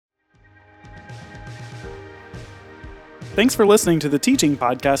Thanks for listening to the teaching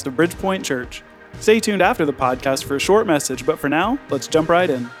podcast of Bridgepoint Church. Stay tuned after the podcast for a short message, but for now, let's jump right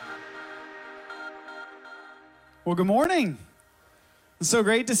in. Well, good morning. It's so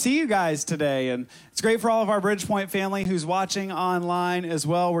great to see you guys today, and it's great for all of our Bridgepoint family who's watching online as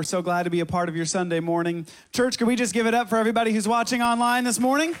well. We're so glad to be a part of your Sunday morning. Church, can we just give it up for everybody who's watching online this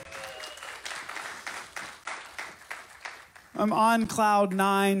morning? I'm on cloud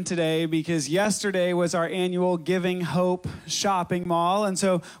 9 today because yesterday was our annual Giving Hope shopping mall. And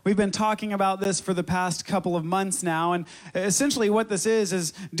so we've been talking about this for the past couple of months now. And essentially what this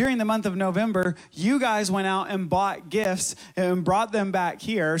is during the month of November, you guys went out and bought gifts and brought them back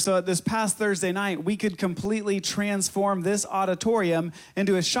here. So at this past Thursday night, we could completely transform this auditorium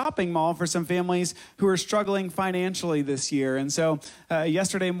into a shopping mall for some families who are struggling financially this year. And so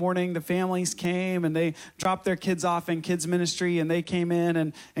yesterday morning, the families came and they dropped their kids off in kids ministry, and they came in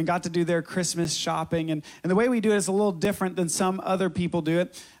and got to do their Christmas shopping. And the way we do it is a little different than some other people do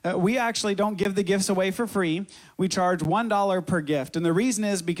it. We actually don't give the gifts away for free. We charge $1 per gift. And the reason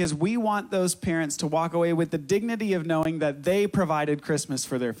is because we want those parents to walk away with the dignity of knowing that they provided Christmas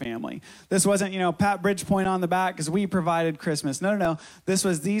for their family. This wasn't, pat Bridgepoint on the back because we provided Christmas. No. This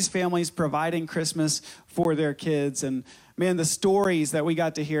was these families providing Christmas for their kids. And man, the stories that we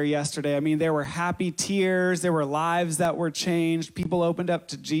got to hear yesterday, there were happy tears. There were lives that were changed. People opened up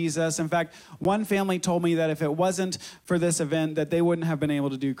to Jesus. In fact, one family told me that if it wasn't for this event, that they wouldn't have been able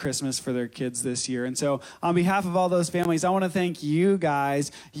to do Christmas for their kids this year. And so on behalf of all those families, I want to thank you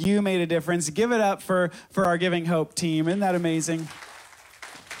guys. You made a difference. Give it up for our Giving Hope team. Isn't that amazing?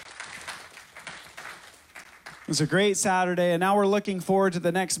 It was a great Saturday, and now we're looking forward to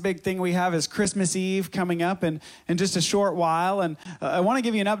the next big thing we have is Christmas Eve coming up in just a short while. And I want to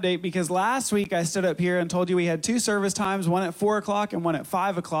give you an update because last week I stood up here and told you we had two service times, one at 4 o'clock and one at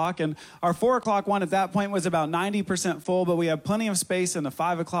 5 o'clock. And our 4 o'clock one at that point was about 90% full, but we have plenty of space in the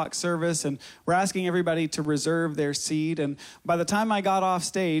 5 o'clock service, and we're asking everybody to reserve their seat. And by the time I got off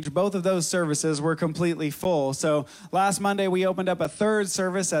stage, both of those services were completely full. So last Monday we opened up a third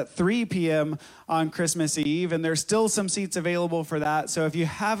service at 3 p.m. on Christmas Eve, and there's still some seats available for that. So if you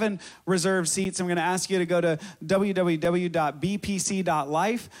haven't reserved seats, I'm going to ask you to go to www.bpc.life.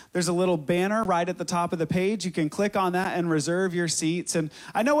 There's a little banner right at the top of the page. You can click on that and reserve your seats. And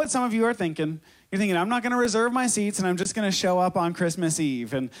I know what some of you are thinking. You're thinking, I'm not going to reserve my seats, and I'm just going to show up on Christmas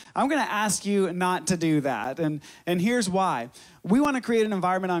Eve. And I'm going to ask you not to do that. And here's why. We want to create an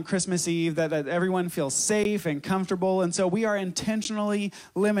environment on Christmas Eve that everyone feels safe and comfortable. And so we are intentionally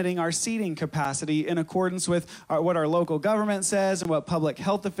limiting our seating capacity in accordance with what our local government says and what public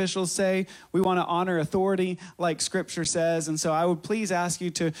health officials say. We want to honor authority like Scripture says. And so I would please ask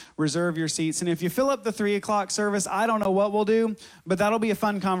you to reserve your seats. And if you fill up the 3 o'clock service, I don't know what we'll do, but that'll be a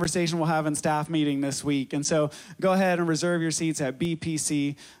fun conversation we'll have in staff meeting this week. And so go ahead and reserve your seats at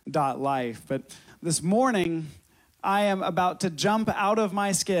bpc.life. But this morning, I am about to jump out of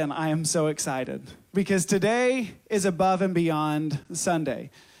my skin. I am so excited because today is Above and Beyond Sunday.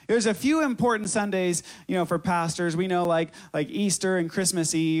 There's a few important Sundays, for pastors. We know like Easter and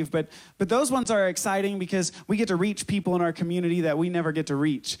Christmas Eve, but those ones are exciting because we get to reach people in our community that we never get to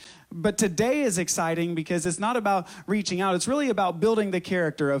reach. But today is exciting because it's not about reaching out. It's really about building the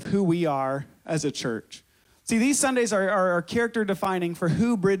character of who we are as a church. See, these Sundays are character defining for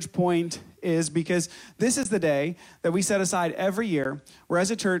who Bridgepoint is, because this is the day that we set aside every year where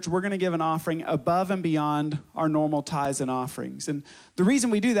as a church we're going to give an offering above and beyond our normal tithes and offerings. And the reason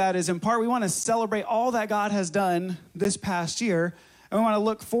we do that is in part we want to celebrate all that God has done this past year, and we want to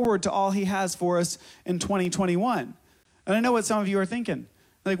look forward to all he has for us in 2021. And I know what some of you are thinking.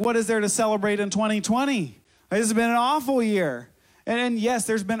 Like, what is there to celebrate in 2020? This has been an awful year. And yes,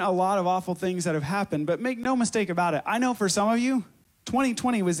 there's been a lot of awful things that have happened, but make no mistake about it. I know for some of you,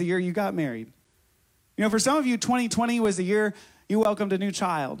 2020 was the year you got married. For some of you, 2020 was the year you welcomed a new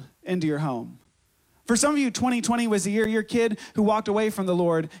child into your home. For some of you, 2020 was the year your kid who walked away from the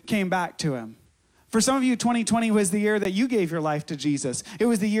Lord came back to him. For some of you, 2020 was the year that you gave your life to Jesus. It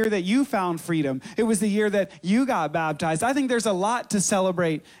was the year that you found freedom. It was the year that you got baptized. I think there's a lot to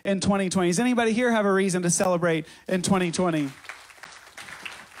celebrate in 2020. Does anybody here have a reason to celebrate in 2020?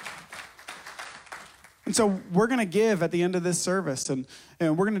 And so we're going to give at the end of this service, and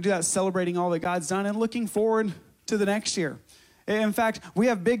we're going to do that celebrating all that God's done and looking forward to the next year. In fact, we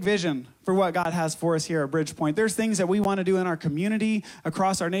have big vision for what God has for us here at Bridgepoint. There's things that we want to do in our community,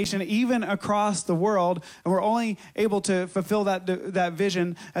 across our nation, even across the world, and we're only able to fulfill that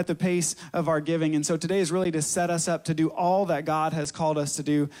vision at the pace of our giving. And so today is really to set us up to do all that God has called us to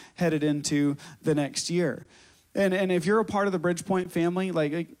do headed into the next year. And if you're a part of the Bridgepoint family,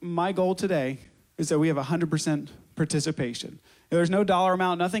 like my goal today is that we have 100% participation. There's no dollar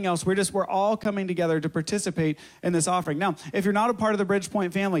amount, nothing else. We're all coming together to participate in this offering. Now, if you're not a part of the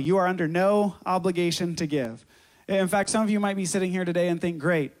Bridgepoint family, you are under no obligation to give. In fact, some of you might be sitting here today and think,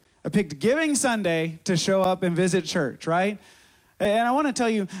 great, I picked Giving Sunday to show up and visit church, right? And I want to tell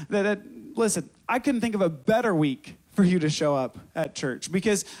you that, listen, I couldn't think of a better week for you to show up at church,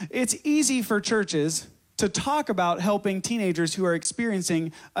 because it's easy for churches to talk about helping teenagers who are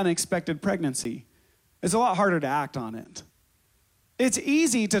experiencing unexpected pregnancy. It's a lot harder to act on it. It's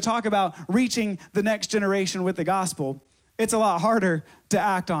easy to talk about reaching the next generation with the gospel. It's a lot harder to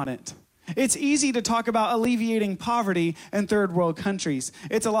act on it. It's easy to talk about alleviating poverty in third world countries.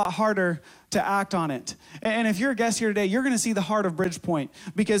 It's a lot harder to act on it. And if you're a guest here today, you're going to see the heart of Bridgepoint,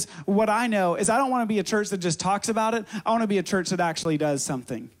 because what I know is I don't want to be a church that just talks about it. I want to be a church that actually does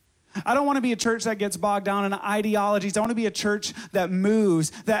something. I don't want to be a church that gets bogged down in ideologies. I want to be a church that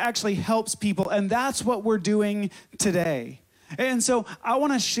moves, that actually helps people. And that's what we're doing today. And so I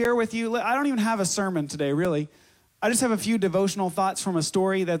want to share with you, I don't even have a sermon today, really. I just have a few devotional thoughts from a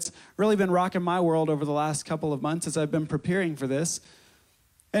story that's really been rocking my world over the last couple of months as I've been preparing for this.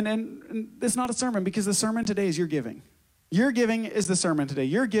 And it's not a sermon, because the sermon today is your giving. Your giving is the sermon today.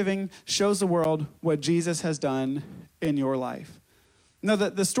 Your giving shows the world what Jesus has done in your life. Now,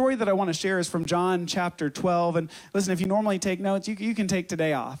 the story that I want to share is from John chapter 12. And listen, if you normally take notes, you can take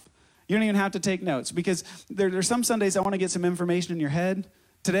today off. You don't even have to take notes, because there's some Sundays I want to get some information in your head.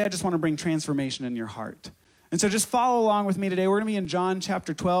 Today, I just want to bring transformation in your heart. And so just follow along with me today. We're going to be in John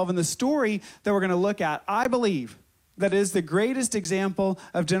chapter 12. And the story that we're going to look at, I believe, that is the greatest example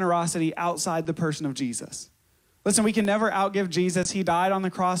of generosity outside the person of Jesus. Listen, we can never outgive Jesus. He died on the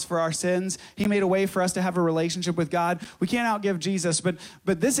cross for our sins. He made a way for us to have a relationship with God. We can't outgive Jesus, but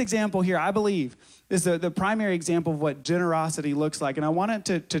this example here, I believe, is the primary example of what generosity looks like. And I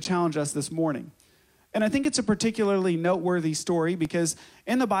wanted to challenge us this morning. And I think it's a particularly noteworthy story, because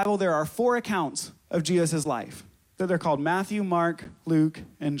in the Bible, there are 4 accounts of Jesus' life. They're called Matthew, Mark, Luke,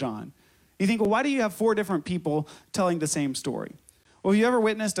 and John. You think, well, why do you have 4 different people telling the same story? Well, have you ever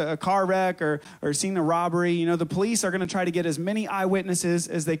witnessed a car wreck or seen a robbery? You know, the police are going to try to get as many eyewitnesses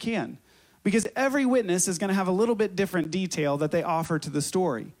as they can, because every witness is going to have a little bit different detail that they offer to the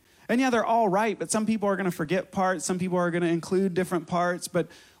story. And yeah, they're all right, but some people are going to forget parts. Some people are going to include different parts. But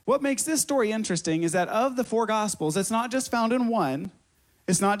what makes this story interesting is that of the 4 Gospels, it's not just found in 1,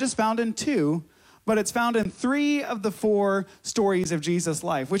 it's not just found in 2, but it's found in 3 of the 4 stories of Jesus'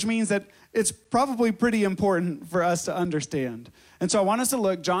 life, which means that it's probably pretty important for us to understand. And so I want us to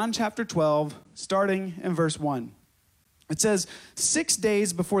look, John chapter 12, starting in verse 1. It says, 6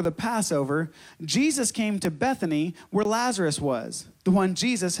 days before the Passover, Jesus came to Bethany, where Lazarus was, the one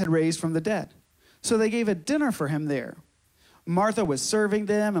Jesus had raised from the dead. So they gave a dinner for him there. Martha was serving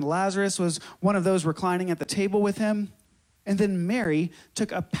them, and Lazarus was one of those reclining at the table with him. And then Mary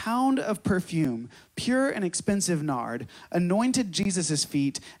took a pound of perfume, pure and expensive nard, anointed Jesus'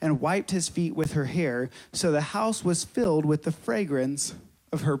 feet, and wiped his feet with her hair, so the house was filled with the fragrance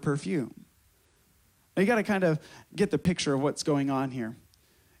of her perfume. Now you got to kind of get the picture of what's going on here.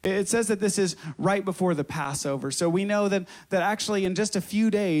 It says that this is right before the Passover. So we know that actually in just a few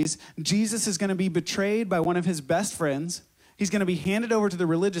days, Jesus is going to be betrayed by one of his best friends. He's going to be handed over to the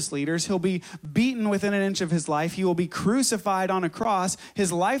religious leaders. He'll be beaten within an inch of his life. He will be crucified on a cross.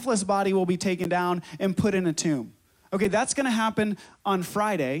 His lifeless body will be taken down and put in a tomb. Okay, that's going to happen on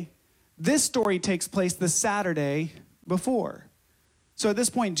Friday. This story takes place the Saturday before. So at this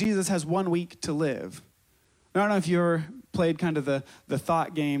point, Jesus has 1 week to live. I don't know if you ever played kind of the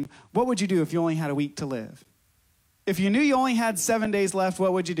thought game. What would you do if you only had a week to live? If you knew you only had 7 days left,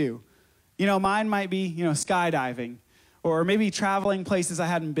 what would you do? You know, mine might be, skydiving, or maybe traveling places I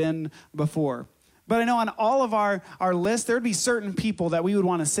hadn't been before. But I know on all of our list, there would be certain people that we would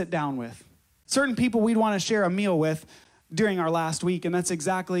want to sit down with, certain people we'd want to share a meal with during our last week, and that's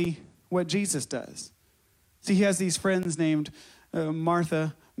exactly what Jesus does. See, he has these friends named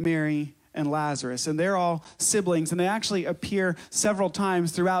Martha, Mary, and Lazarus, and they're all siblings, and they actually appear several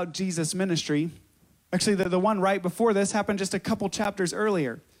times throughout Jesus' ministry. Actually, the one right before this happened just a couple chapters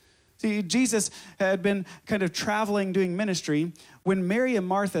earlier. See, Jesus had been kind of traveling, doing ministry, when Mary and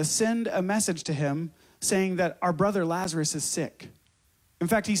Martha send a message to him saying that our brother Lazarus is sick. In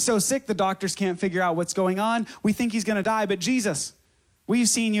fact, he's so sick the doctors can't figure out what's going on. We think he's going to die, but Jesus, we've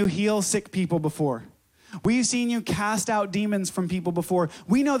seen you heal sick people before. We've seen you cast out demons from people before.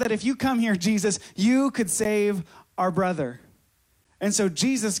 We know that if you come here, Jesus, you could save our brother. And so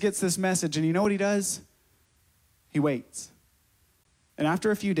Jesus gets this message, and you know what he does? He waits. And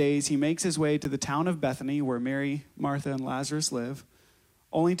after a few days, he makes his way to the town of Bethany, where Mary, Martha, and Lazarus live,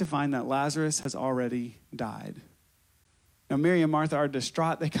 only to find that Lazarus has already died. Now, Mary and Martha are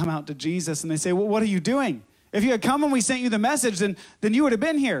distraught. They come out to Jesus and they say, well, what are you doing? If you had come and we sent you the message, then you would have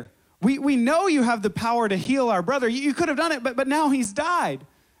been here. We know you have the power to heal our brother. You could have done it, but now he's died.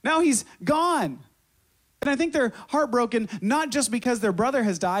 Now he's gone. And I think they're heartbroken, not just because their brother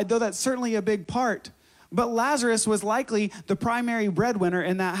has died, though that's certainly a big part, but Lazarus was likely the primary breadwinner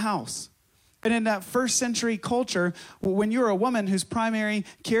in that house. And in that first century culture, when you were a woman whose primary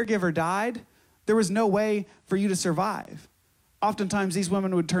caregiver died, there was no way for you to survive. Oftentimes, these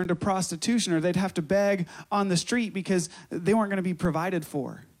women would turn to prostitution or they'd have to beg on the street because they weren't going to be provided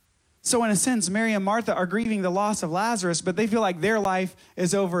for. So in a sense, Mary and Martha are grieving the loss of Lazarus, but they feel like their life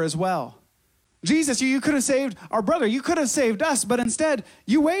is over as well. Jesus, you could have saved our brother. You could have saved us, but instead,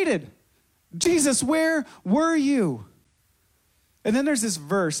 you waited. Jesus, where were you? And then there's this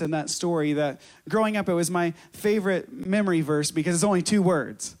verse in that story that growing up, it was my favorite memory verse because it's only 2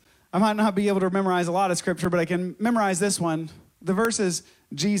 words. I might not be able to memorize a lot of scripture, but I can memorize this one. The verse is,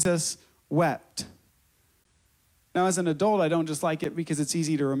 Jesus wept. Now, as an adult, I don't just like it because it's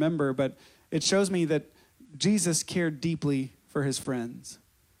easy to remember, but it shows me that Jesus cared deeply for his friends.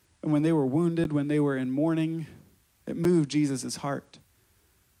 And when they were wounded, when they were in mourning, it moved Jesus' heart.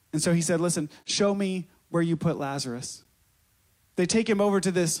 And so he said, listen, show me where you put Lazarus. They take him over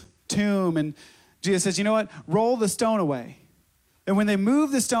to this tomb, and Jesus says, you know what? Roll the stone away. And when they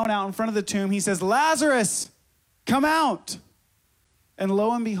move the stone out in front of the tomb, he says, Lazarus, come out. And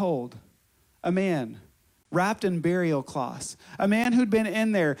lo and behold, a man wrapped in burial cloths, a man who'd been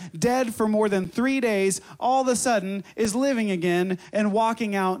in there dead for more than 3 days, all of a sudden is living again and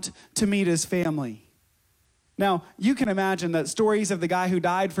walking out to meet his family. Now, you can imagine that stories of the guy who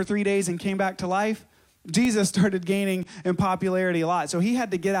died for 3 days and came back to life, Jesus started gaining in popularity a lot, so he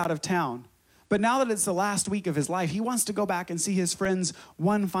had to get out of town. But now that it's the last week of his life, he wants to go back and see his friends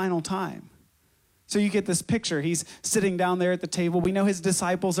one final time. So you get this picture. He's sitting down there at the table. We know his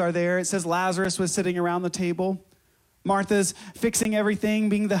disciples are there. It says Lazarus was sitting around the table. Martha's fixing everything,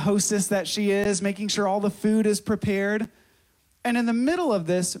 being the hostess that she is, making sure all the food is prepared. And in the middle of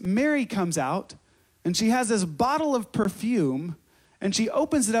this, Mary comes out, and she has this bottle of perfume, and she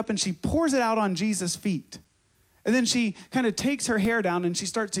opens it up, and she pours it out on Jesus' feet. And then she kind of takes her hair down, and she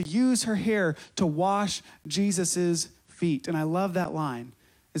starts to use her hair to wash Jesus' feet. And I love that line.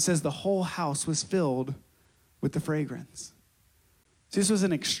 It says the whole house was filled with the fragrance. So this was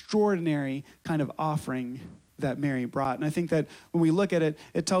an extraordinary kind of offering that Mary brought. And I think that when we look at it,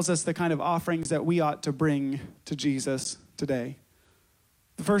 it tells us the kind of offerings that we ought to bring to Jesus today.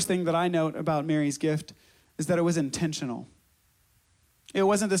 The first thing that I note about Mary's gift is that it was intentional. It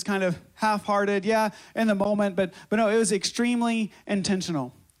wasn't this kind of half-hearted, in the moment, but no, it was extremely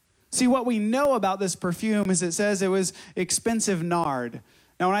intentional. See, what we know about this perfume is it says it was expensive nard.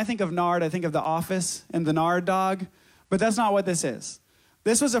 Now, when I think of nard, I think of The Office and the nard dog, but that's not what this is.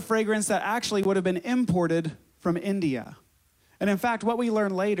 This was a fragrance that actually would have been imported from India. And in fact, what we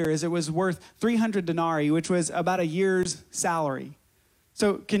learn later is it was worth 300 denarii, which was about a year's salary.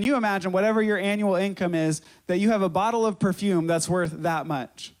 So can you imagine whatever your annual income is, that you have a bottle of perfume that's worth that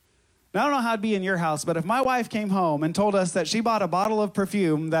much? Now, I don't know how it'd be in your house, but if my wife came home and told us that she bought a bottle of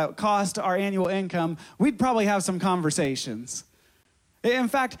perfume that cost our annual income, we'd probably have some conversations. In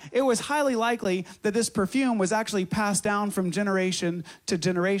fact, it was highly likely that this perfume was actually passed down from generation to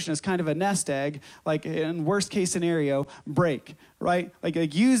generation as kind of a nest egg, like in worst case scenario, break, right? Like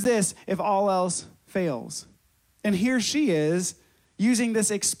use this if all else fails. And here she is using this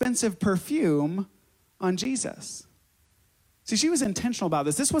expensive perfume on Jesus. See, she was intentional about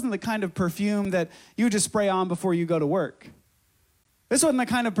this. This wasn't the kind of perfume that you would just spray on before you go to work. This wasn't the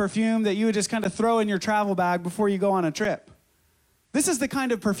kind of perfume that you would just kind of throw in your travel bag before you go on a trip. This is the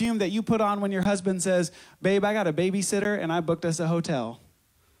kind of perfume that you put on when your husband says, babe, I got a babysitter and I booked us a hotel.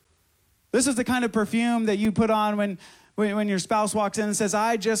 This is the kind of perfume that you put on when your spouse walks in and says,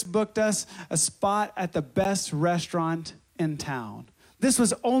 I just booked us a spot at the best restaurant in town. This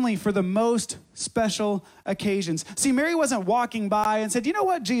was only for the most special occasions. See, Mary wasn't walking by and said, you know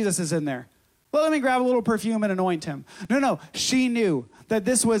what? Jesus is in there. Well, let me grab a little perfume and anoint him. No. She knew that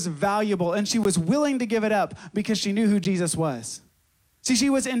this was valuable and she was willing to give it up because she knew who Jesus was. See,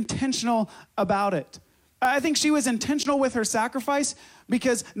 she was intentional about it. I think she was intentional with her sacrifice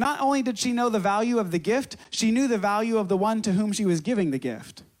because not only did she know the value of the gift, she knew the value of the one to whom she was giving the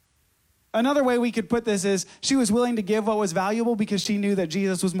gift. Another way we could put this is she was willing to give what was valuable because she knew that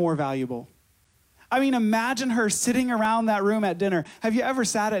Jesus was more valuable. I mean, imagine her sitting around that room at dinner. Have you ever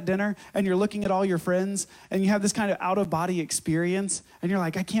sat at dinner and you're looking at all your friends and you have this kind of out-of-body experience and you're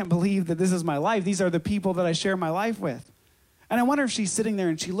like, I can't believe that this is my life. These are the people that I share my life with. And I wonder if she's sitting there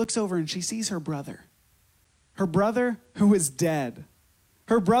and she looks over and she sees her brother. Her brother who was dead.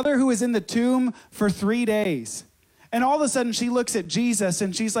 Her brother who was in the tomb for 3 days. And all of a sudden she looks at Jesus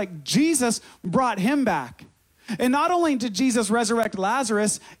and she's like, Jesus brought him back. And not only did Jesus resurrect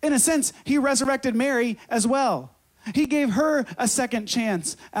Lazarus, in a sense, he resurrected Mary as well. He gave her a second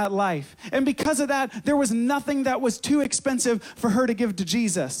chance at life. And because of that, there was nothing that was too expensive for her to give to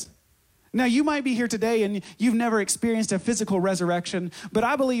Jesus. Now, you might be here today and you've never experienced a physical resurrection, but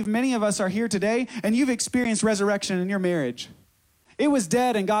I believe many of us are here today and you've experienced resurrection in your marriage. It was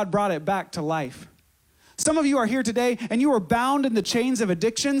dead and God brought it back to life. Some of you are here today and you were bound in the chains of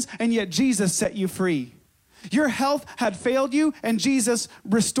addictions, and yet Jesus set you free. Your health had failed you and Jesus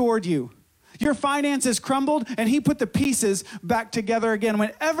restored you. Your finances crumbled and he put the pieces back together again.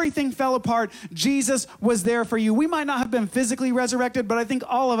 When everything fell apart, Jesus was there for you. We might not have been physically resurrected, but I think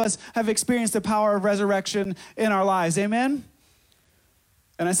all of us have experienced the power of resurrection in our lives. Amen?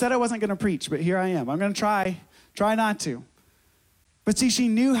 And I said I wasn't going to preach, but here I am. I'm going to try not to. But see, she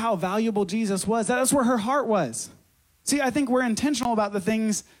knew how valuable Jesus was. That's where her heart was. See, I think we're intentional about the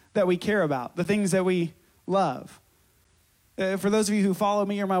things that we care about, the things that we love. For those of you who follow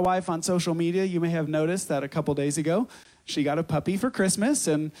me or my wife on social media, you may have noticed that a couple days ago, she got a puppy for Christmas.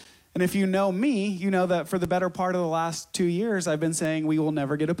 And if you know me, you know that for the better part of the last 2 years, I've been saying we will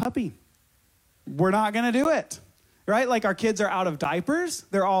never get a puppy. We're not going to do it, right? Like our kids are out of diapers.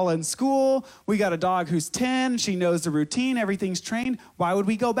 They're all in school. We got a dog who's 10. She knows the routine. Everything's trained. Why would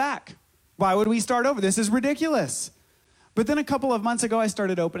we go back? Why would we start over? This is ridiculous. But then a couple of months ago, I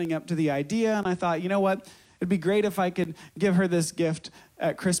started opening up to the idea, and I thought, you know what? It'd be great if I could give her this gift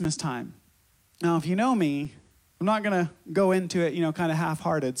at Christmas time. Now, if you know me, I'm not going to go into it, kind of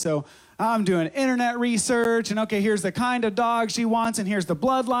half-hearted. So I'm doing internet research, and okay, here's the kind of dog she wants, and here's the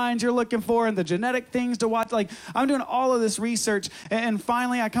bloodlines you're looking for, and the genetic things to watch. Like, I'm doing all of this research, and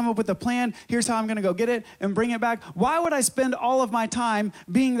finally I come up with a plan. Here's how I'm going to go get it and bring it back. Why would I spend all of my time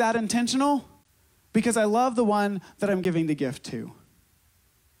being that intentional? Because I love the one that I'm giving the gift to.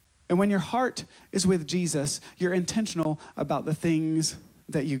 And when your heart is with Jesus, you're intentional about the things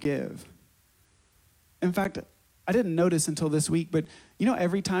that you give. In fact, I didn't notice until this week, but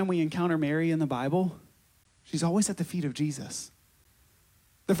every time we encounter Mary in the Bible, she's always at the feet of Jesus.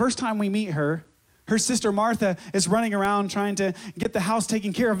 The first time we meet her, her sister Martha is running around trying to get the house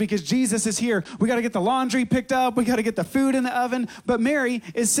taken care of because Jesus is here. We got to get the laundry picked up. We got to get the food in the oven. But Mary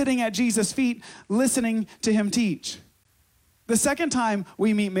is sitting at Jesus' feet listening to him teach. The second time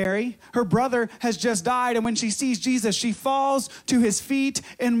we meet Mary, her brother has just died, and when she sees Jesus, she falls to his feet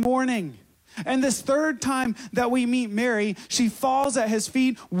in mourning. And this third time that we meet Mary, she falls at his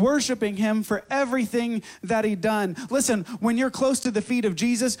feet, worshiping him for everything that he'd done. Listen, when you're close to the feet of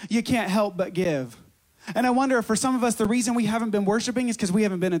Jesus, you can't help but give. And I wonder if for some of us, the reason we haven't been worshiping is because we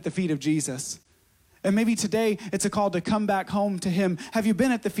haven't been at the feet of Jesus. And maybe today it's a call to come back home to him. Have you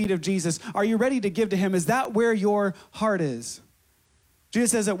been at the feet of Jesus? Are you ready to give to him? Is that where your heart is? Jesus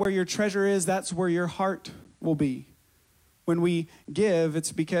says that where your treasure is, that's where your heart will be. When we give,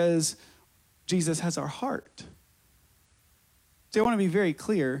 it's because Jesus has our heart. See, I want to be very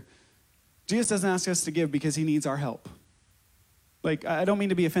clear. Jesus doesn't ask us to give because he needs our help. Like, I don't mean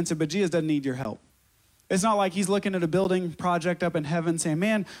to be offensive, but Jesus doesn't need your help. It's not like he's looking at a building project up in heaven saying,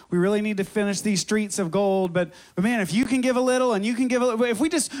 man, we really need to finish these streets of gold. But man, if you can give a little and you can give a little, if we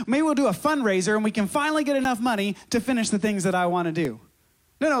just, maybe we'll do a fundraiser and we can finally get enough money to finish the things that I want to do.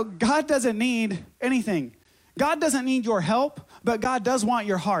 No, God doesn't need anything. God doesn't need your help, but God does want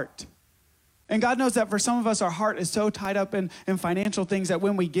your heart. And God knows that for some of us, our heart is so tied up in financial things that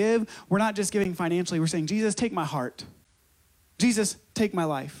when we give, we're not just giving financially. We're saying, Jesus, take my heart. Jesus, take my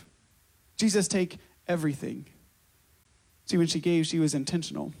life. Jesus, take everything. See, when she gave, she was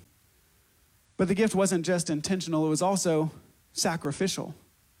intentional. But the gift wasn't just intentional, it was also sacrificial.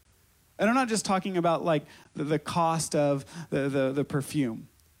 And I'm not just talking about like the cost of the perfume.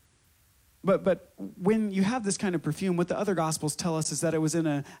 But when you have this kind of perfume, what the other Gospels tell us is that it was in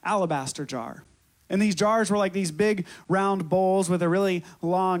an alabaster jar. And these jars were like these big round bowls with a really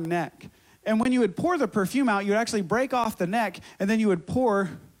long neck. And when you would pour the perfume out, you would actually break off the neck, and then you would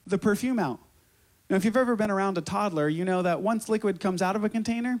pour the perfume out. Now, if you've ever been around a toddler, you know that once liquid comes out of a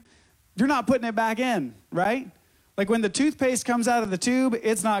container, you're not putting it back in, right? Like when the toothpaste comes out of the tube,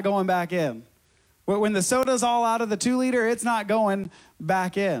 it's not going back in. When the soda's all out of the 2-liter, it's not going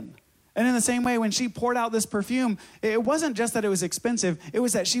back in. And in the same way, when she poured out this perfume, it wasn't just that it was expensive, it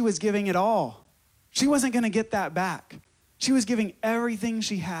was that she was giving it all. She wasn't going to get that back. She was giving everything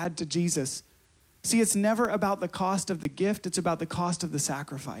she had to Jesus. See, it's never about the cost of the gift, it's about the cost of the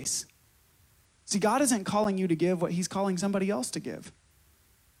sacrifice. See, God isn't calling you to give what he's calling somebody else to give.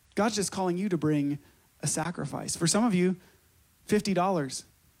 God's just calling you to bring a sacrifice. For some of you, $50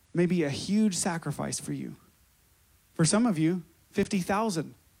 may be a huge sacrifice for you. For some of you,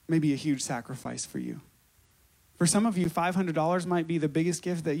 $50,000 may be a huge sacrifice for you. For some of you, $500 might be the biggest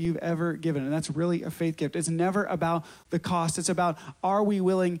gift that you've ever given, and that's really a faith gift. It's never about the cost. It's about, are we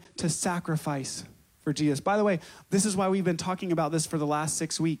willing to sacrifice for Jesus? By the way, this is why we've been talking about this for the last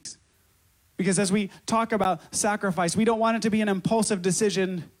 6 weeks. Because as we talk about sacrifice, we don't want it to be an impulsive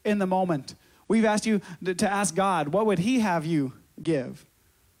decision in the moment. We've asked you to ask God, what would he have you give?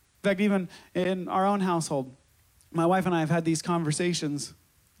 In fact, even in our own household, my wife and I have had these conversations.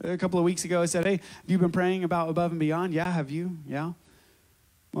 A couple of weeks ago, I said, hey, have you been praying about above and beyond? Yeah, have you? Yeah.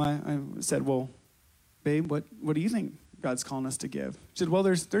 Well, I said, well, babe, what do you think God's calling us to give? She said, well,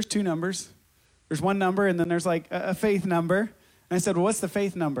 there's two numbers. There's one number, and then there's like a faith number. And I said, well, what's the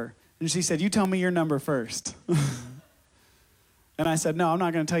faith number? And she said, you tell me your number first. And I said, no, I'm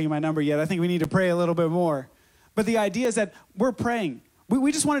not going to tell you my number yet. I think we need to pray a little bit more. But the idea is that we're praying.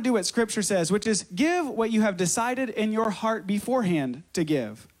 We just want to do what Scripture says, which is give what you have decided in your heart beforehand to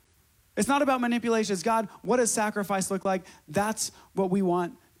give. It's not about manipulation. It's God, what does sacrifice look like? That's what we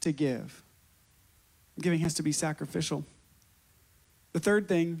want to give. Giving has to be sacrificial. The third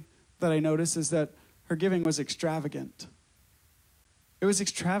thing that I noticed is that her giving was extravagant. It was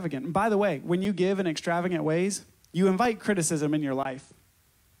extravagant. And by the way, when you give in extravagant ways, you invite criticism in your life.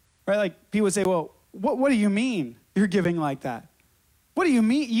 Right? Like people would say, well, what do you mean you're giving like that? What do you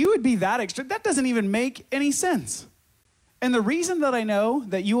mean? You would be that extra? That doesn't even make any sense. And the reason that I know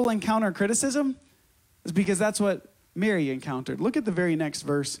that you will encounter criticism is because that's what Mary encountered. Look at the very next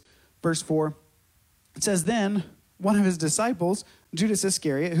verse, verse 4. It says, then one of his disciples, Judas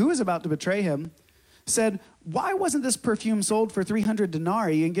Iscariot, who was about to betray him, said, why wasn't this perfume sold for 300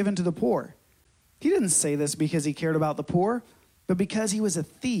 denarii and given to the poor? He didn't say this because he cared about the poor, but because he was a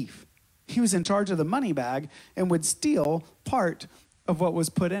thief. He was in charge of the money bag and would steal part of what was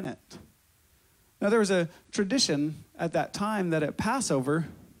put in it. Now, there was a tradition at that time that at Passover,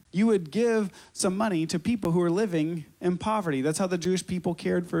 you would give some money to people who were living in poverty. That's how the Jewish people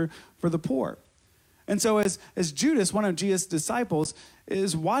cared for the poor. And so as Judas, one of Jesus' disciples,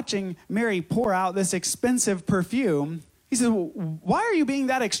 is watching Mary pour out this expensive perfume, he says, well, why are you being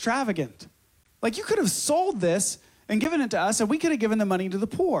that extravagant? Like, you could have sold this and given it to us, and we could have given the money to the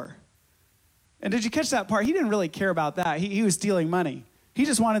poor. And did you catch that part? He didn't really care about that. He was stealing money. He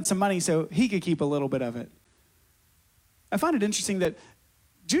just wanted some money so he could keep a little bit of it. I find it interesting that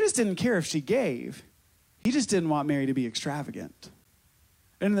Judas didn't care if she gave. He just didn't want Mary to be extravagant.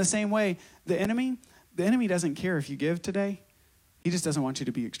 And in the same way, the enemy doesn't care if you give today. He just doesn't want you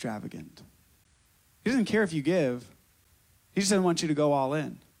to be extravagant. He doesn't care if you give. He just doesn't want you to go all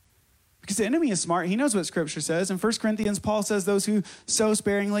in. Because the enemy is smart. He knows what Scripture says. In 1 Corinthians, Paul says those who sow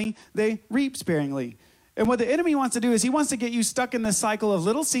sparingly, they reap sparingly. And what the enemy wants to do is he wants to get you stuck in this cycle of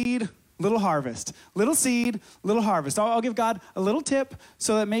little seed, little harvest. Little seed, little harvest. I'll give God a little tip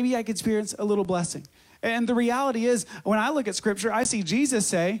so that maybe I can experience a little blessing. And the reality is, when I look at Scripture, I see Jesus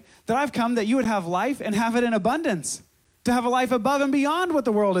say that I've come that you would have life and have it in abundance, to have a life above and beyond what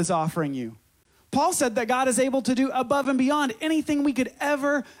the world is offering you. Paul said that God is able to do above and beyond anything we could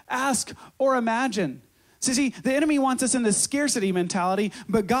ever ask or imagine. So see, the enemy wants us in this scarcity mentality,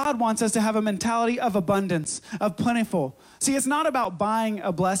 but God wants us to have a mentality of abundance, of plentiful. See, it's not about buying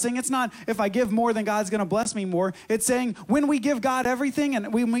a blessing. It's not if I give more, then God's going to bless me more. It's saying when we give God everything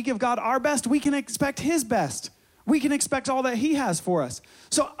and when we give God our best, we can expect his best. We can expect all that he has for us.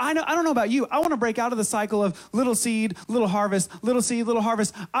 So I don't know about you. I want to break out of the cycle of little seed, little harvest, little seed, little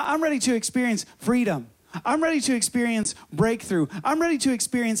harvest. I'm ready to experience freedom. I'm ready to experience breakthrough. I'm ready to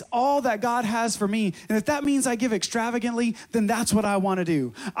experience all that God has for me. And if that means I give extravagantly, then that's what I want to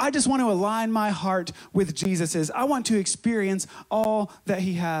do. I just want to align my heart with Jesus's. I want to experience all that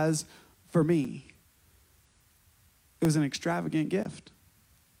he has for me. It was an extravagant gift.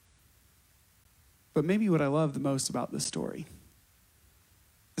 But maybe what I love the most about this story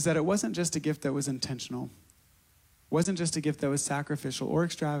is that it wasn't just a gift that was intentional. It wasn't just a gift that was sacrificial or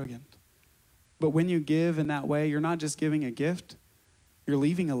extravagant. But when you give in that way, you're not just giving a gift, you're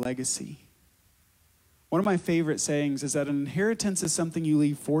leaving a legacy. One of my favorite sayings is that an inheritance is something you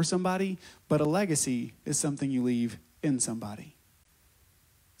leave for somebody, but a legacy is something you leave in somebody.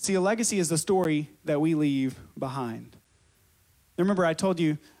 See, a legacy is the story that we leave behind. Remember, I told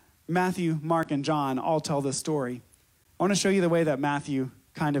you Matthew, Mark, and John all tell this story. I want to show you the way that Matthew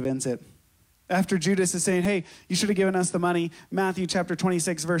kind of ends it. After Judas is saying, hey, you should have given us the money, Matthew chapter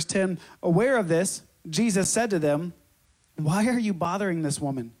 26, verse 10, aware of this, Jesus said to them, why are you bothering this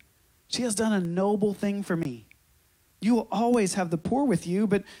woman? She has done a noble thing for me. You will always have the poor with you,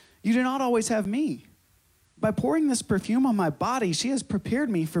 but you do not always have me. by pouring this perfume on my body, she has prepared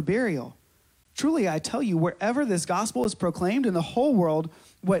me for burial. Truly, I tell you, wherever this gospel is proclaimed in the whole world,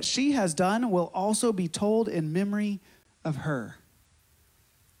 what she has done will also be told in memory of her.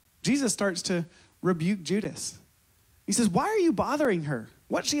 Jesus starts to rebuke Judas. He says, why are you bothering her?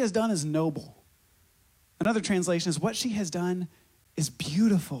 What she has done is noble. Another translation is, what she has done is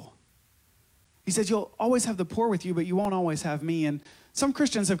beautiful. He says, you'll always have the poor with you, but you won't always have me. And some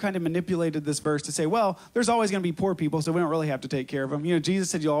Christians have kind of manipulated this verse to say, well, there's always going to be poor people, so we don't really have to take care of them. You know, Jesus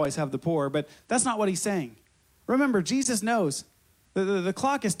said you'll always have the poor, but that's not what he's saying. Remember, Jesus knows the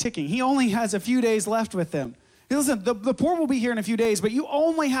clock is ticking. He only has a few days left with them. Listen, the poor will be here in a few days, but you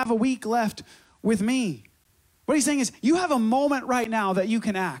only have a week left with me. What he's saying is, you have a moment right now that you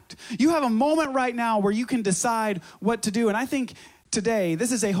can act. You have a moment right now where you can decide what to do. And I think today,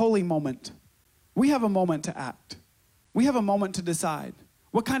 this is a holy moment. We have a moment to act. We have a moment to decide.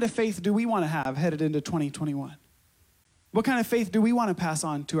 What kind of faith do we want to have headed into 2021? What kind of faith do we want to pass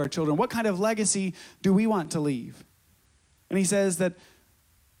on to our children? What kind of legacy do we want to leave? And he says that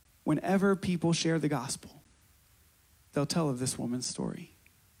whenever people share the gospel, they'll tell of this woman's story.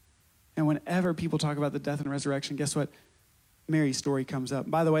 And whenever people talk about the death and resurrection, guess what? Mary's story comes up.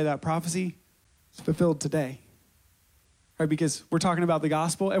 By the way, that prophecy is fulfilled today. Right? Because we're talking about the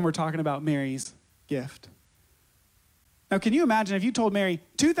gospel and we're talking about Mary's gift. Now, can you imagine if you told Mary,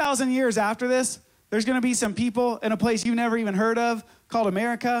 2,000 years after this, there's going to be some people in a place you've never even heard of called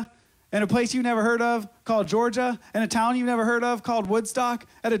America, in a place you've never heard of called Georgia, in a town you've never heard of called Woodstock,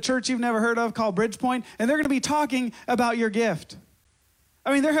 at a church you've never heard of called Bridgepoint, and they're going to be talking about your gift.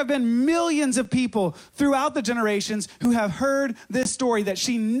 I mean, there have been millions of people throughout the generations who have heard this story that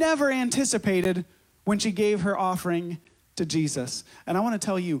she never anticipated when she gave her offering to Jesus. And I want to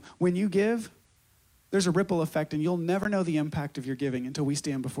tell you, when you give, there's a ripple effect, and you'll never know the impact of your giving until we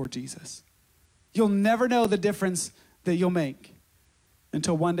stand before Jesus. You'll never know the difference that you'll make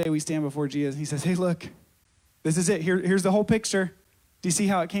until one day we stand before Jesus and he says, hey, look, this is it. Here's the whole picture. Do you see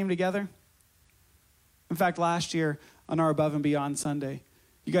how it came together? In fact, last year on our Above and Beyond Sunday,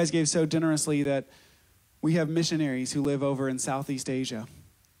 you guys gave so generously that we have missionaries who live over in Southeast Asia.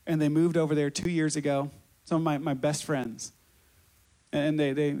 And they moved over there 2 years ago, some of my best friends. And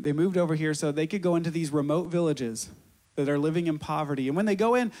they moved over here so they could go into these remote villages that are living in poverty. And when they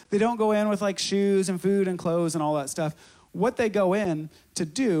go in, they don't go in with like shoes and food and clothes and all that stuff. What they go in to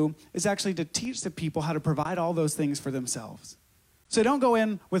do is actually to teach the people how to provide all those things for themselves. So they don't go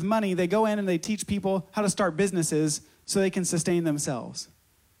in with money. They go in and they teach people how to start businesses so they can sustain themselves.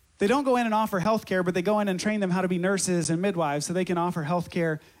 They don't go in and offer health care, but they go in and train them how to be nurses and midwives so they can offer health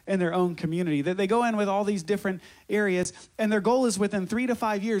care in their own community. They go in with all these different areas, and their goal is within 3 to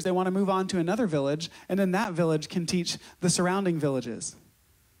 5 years, they want to move on to another village, and then that village can teach the surrounding villages.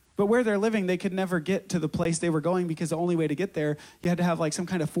 But where they're living, they could never get to the place they were going because the only way to get there, you had to have like some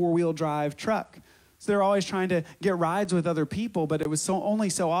kind of 4-wheel drive truck. So they're always trying to get rides with other people, but it was only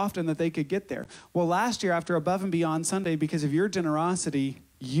so often that they could get there. Well, last year after Above and Beyond Sunday, because of your generosity,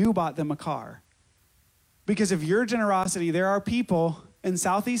 you bought them a car. Because of your generosity, there are people in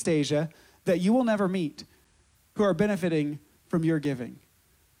Southeast Asia that you will never meet who are benefiting from your giving.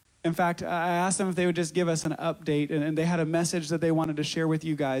 In fact, I asked them if they would just give us an update, and they had a message that they wanted to share with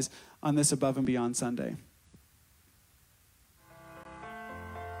you guys on this Above and Beyond Sunday.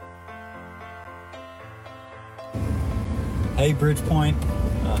 Hey, Bridgepoint.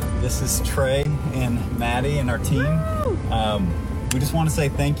 This is Trey and Maddie and our team. We just want to say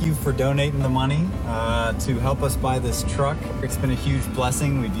thank you for donating the money to help us buy this truck. It's been a huge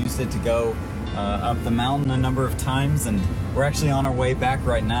blessing. We've used it to go up the mountain a number of times, and we're actually on our way back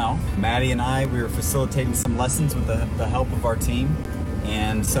right now. Maddie and I, we were facilitating some lessons with the help of our team.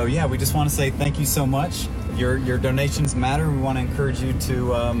 And so, yeah, we just want to say thank you so much. Your donations matter. We want to encourage you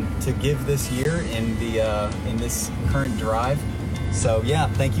to give this year in this current drive. So, yeah,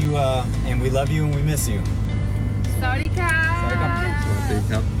 thank you, and we love you and we miss you.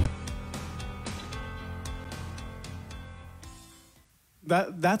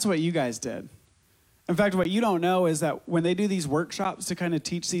 That's what you guys did. In fact, what you don't know is that when they do these workshops to kind of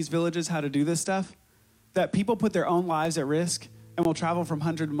teach these villages how to do this stuff, that people put their own lives at risk and will travel from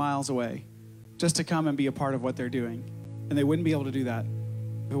 100 miles away just to come and be a part of what they're doing. And they wouldn't be able to do that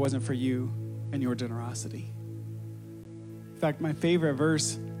if it wasn't for you and your generosity. In fact, my favorite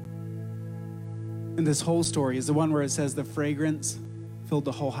verse in this whole story is the one where it says the fragrance filled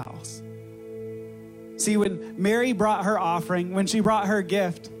the whole house. See, when Mary brought her offering, when she brought her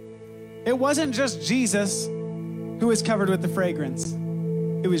gift, it wasn't just Jesus who was covered with the fragrance.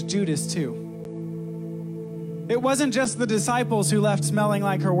 It was Judas too. It wasn't just the disciples who left smelling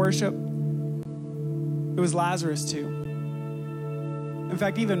like her worship. It It was Lazarus too. In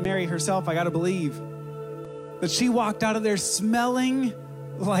fact, even Mary herself, I got to believe, that she walked out of there smelling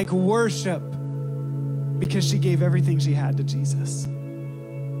like worship because she gave everything she had to Jesus.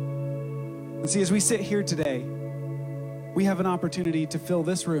 And see, as we sit here today, we have an opportunity to fill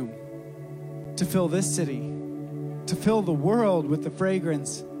this room, to fill this city, to fill the world with the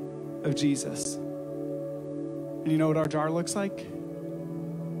fragrance of Jesus. And you know what our jar looks like?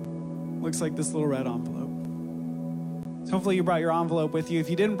 Looks like this little red envelope. So hopefully you brought your envelope with you. If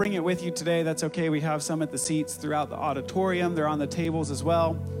you didn't bring it with you today, that's okay. We have some at the seats throughout the auditorium. They're on the tables as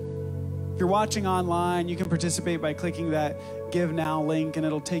well. If you're watching online, you can participate by clicking that Give Now link, and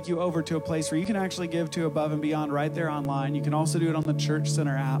it'll take you over to a place where you can actually give to Above and Beyond right there online. You can also do it on the Church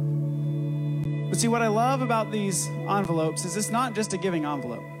Center app. But see, what I love about these envelopes is it's not just a giving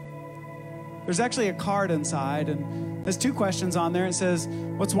envelope. There's actually a card inside, and there's 2 questions on there. It says,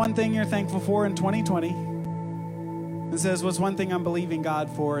 what's one thing you're thankful for in 2020? It says, what's one thing I'm believing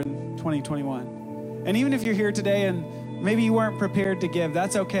God for in 2021? And even if you're here today and maybe you weren't prepared to give,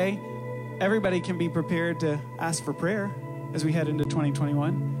 that's okay. Everybody can be prepared to ask for prayer as we head into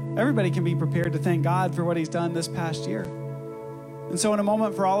 2021. Everybody can be prepared to thank God for what he's done this past year. And so in a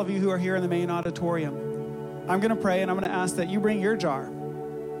moment, for all of you who are here in the main auditorium, I'm going to pray and I'm going to ask that you bring your jar.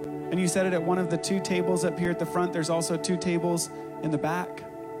 And you set it at one of the 2 tables up here at the front. There's also 2 tables in the back.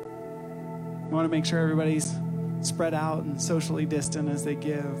 We want to make sure everybody's spread out and socially distant as they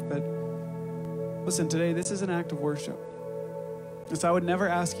give. But listen, today, this is an act of worship. So I would never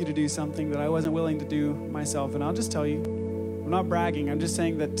ask you to do something that I wasn't willing to do myself. And I'll just tell you, I'm not bragging. I'm just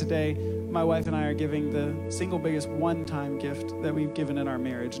saying that today, my wife and I are giving the single biggest one-time gift that we've given in our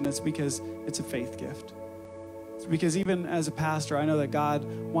marriage. And it's because it's a faith gift. It's because even as a pastor, I know that God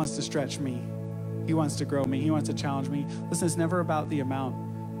wants to stretch me. He wants to grow me. He wants to challenge me. Listen, it's never about the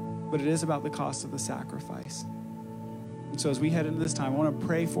amount, but it is about the cost of the sacrifice. And so as we head into this time, I want to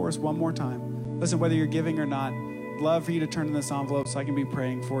pray for us one more time. Listen, whether you're giving or not, I'd love for you to turn in this envelope so I can be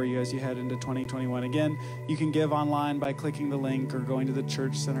praying for you as you head into 2021. Again, you can give online by clicking the link or going to the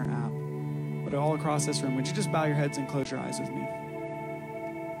Church Center app. But all across this room, would you just bow your heads and close your eyes with me?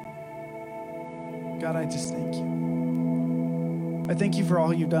 God, I just thank you. I thank you for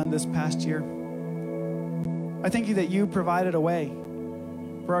all you've done this past year. I thank you that you provided a way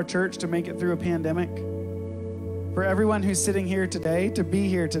for our church to make it through a pandemic, for everyone who's sitting here today to be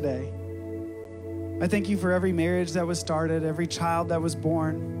here today. I thank you for every marriage that was started, every child that was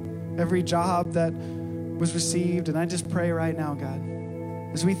born, every job that was received. And I just pray right now, God,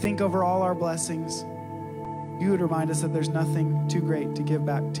 as we think over all our blessings, you would remind us that there's nothing too great to give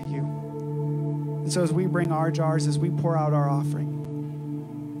back to you. And so as we bring our jars, as we pour out our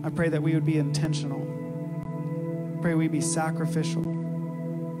offering, I pray that we would be intentional. I pray we'd be sacrificial,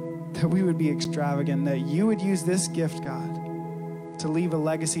 that we would be extravagant, that you would use this gift, God, to leave a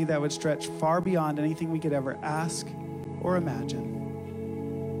legacy that would stretch far beyond anything we could ever ask or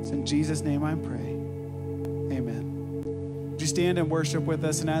imagine. It's in Jesus' name I pray. Amen. Would you stand and worship with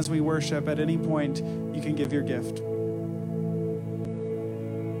us? And as we worship, at any point, you can give your gift.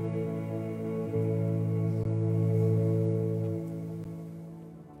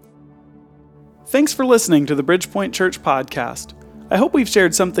 Thanks for listening to the Bridgepoint Church podcast. I hope we've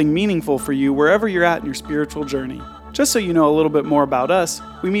shared something meaningful for you wherever you're at in your spiritual journey. Just so you know a little bit more about us,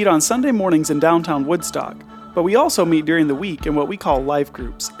 we meet on Sunday mornings in downtown Woodstock, but we also meet during the week in what we call life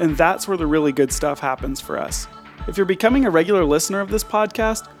groups, and that's where the really good stuff happens for us. If you're becoming a regular listener of this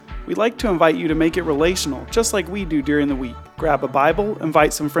podcast, we'd like to invite you to make it relational, just like we do during the week. Grab a Bible,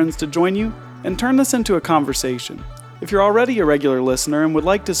 invite some friends to join you, and turn this into a conversation. If you're already a regular listener and would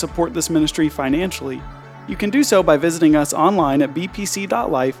like to support this ministry financially, you can do so by visiting us online at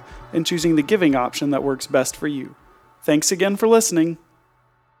bpc.life and choosing the giving option that works best for you. Thanks again for listening.